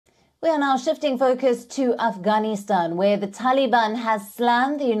We are now shifting focus to Afghanistan, where the Taliban has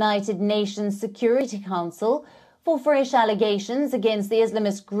slammed the United Nations Security Council for fresh allegations against the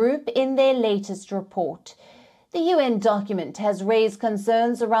Islamist group in their latest report. The UN document has raised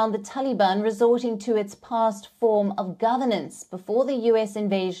concerns around the Taliban resorting to its past form of governance before the US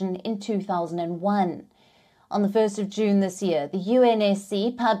invasion in 2001. On the 1st of June this year, the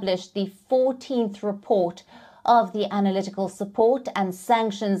UNSC published the 14th report of the Analytical Support and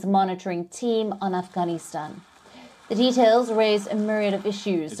Sanctions Monitoring Team on Afghanistan. The details raise a myriad of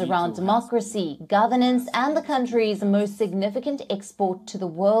issues around democracy, governance, and the country's most significant export to the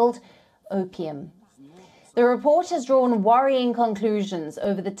world, opium. The report has drawn worrying conclusions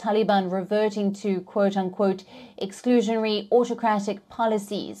over the Taliban reverting to quote-unquote exclusionary autocratic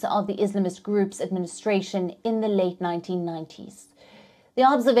policies of the Islamist group's administration in the late 1990s. The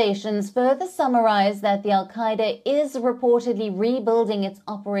observations further summarize that the Al-Qaeda is reportedly rebuilding its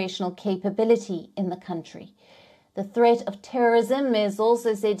operational capability in the country. The threat of terrorism is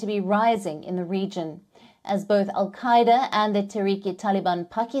also said to be rising in the region, as both Al-Qaeda and the Tehrik-e-Taliban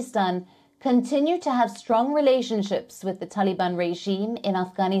Pakistan continue to have strong relationships with the Taliban regime in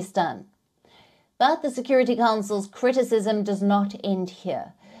Afghanistan. But the Security Council's criticism does not end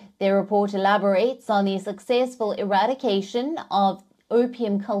here. Their report elaborates on the successful eradication of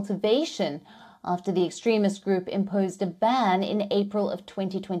opium cultivation after the extremist group imposed a ban in April of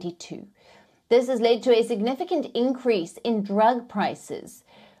 2022. This has led to a significant increase in drug prices,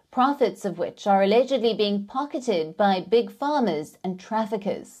 profits of which are allegedly being pocketed by big farmers and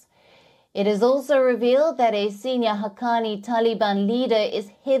traffickers. It is also revealed that a senior Haqqani Taliban leader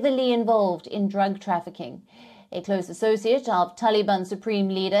is heavily involved in drug trafficking. A close associate of Taliban Supreme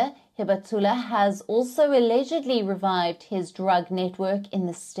Leader Hibatullah has also allegedly revived his drug network in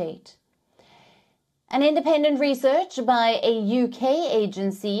the state. An independent research by a UK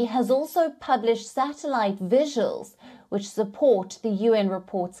agency has also published satellite visuals which support the UN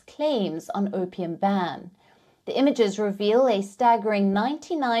report's claims on opium ban. The images reveal a staggering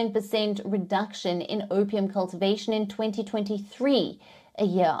 99% reduction in opium cultivation in 2023, a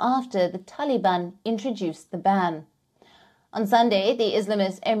year after the Taliban introduced the ban. On Sunday, the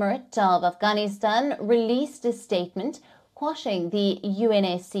Islamist Emirate of Afghanistan released a statement quashing the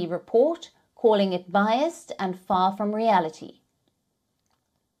UNSC report, calling it biased and far from reality.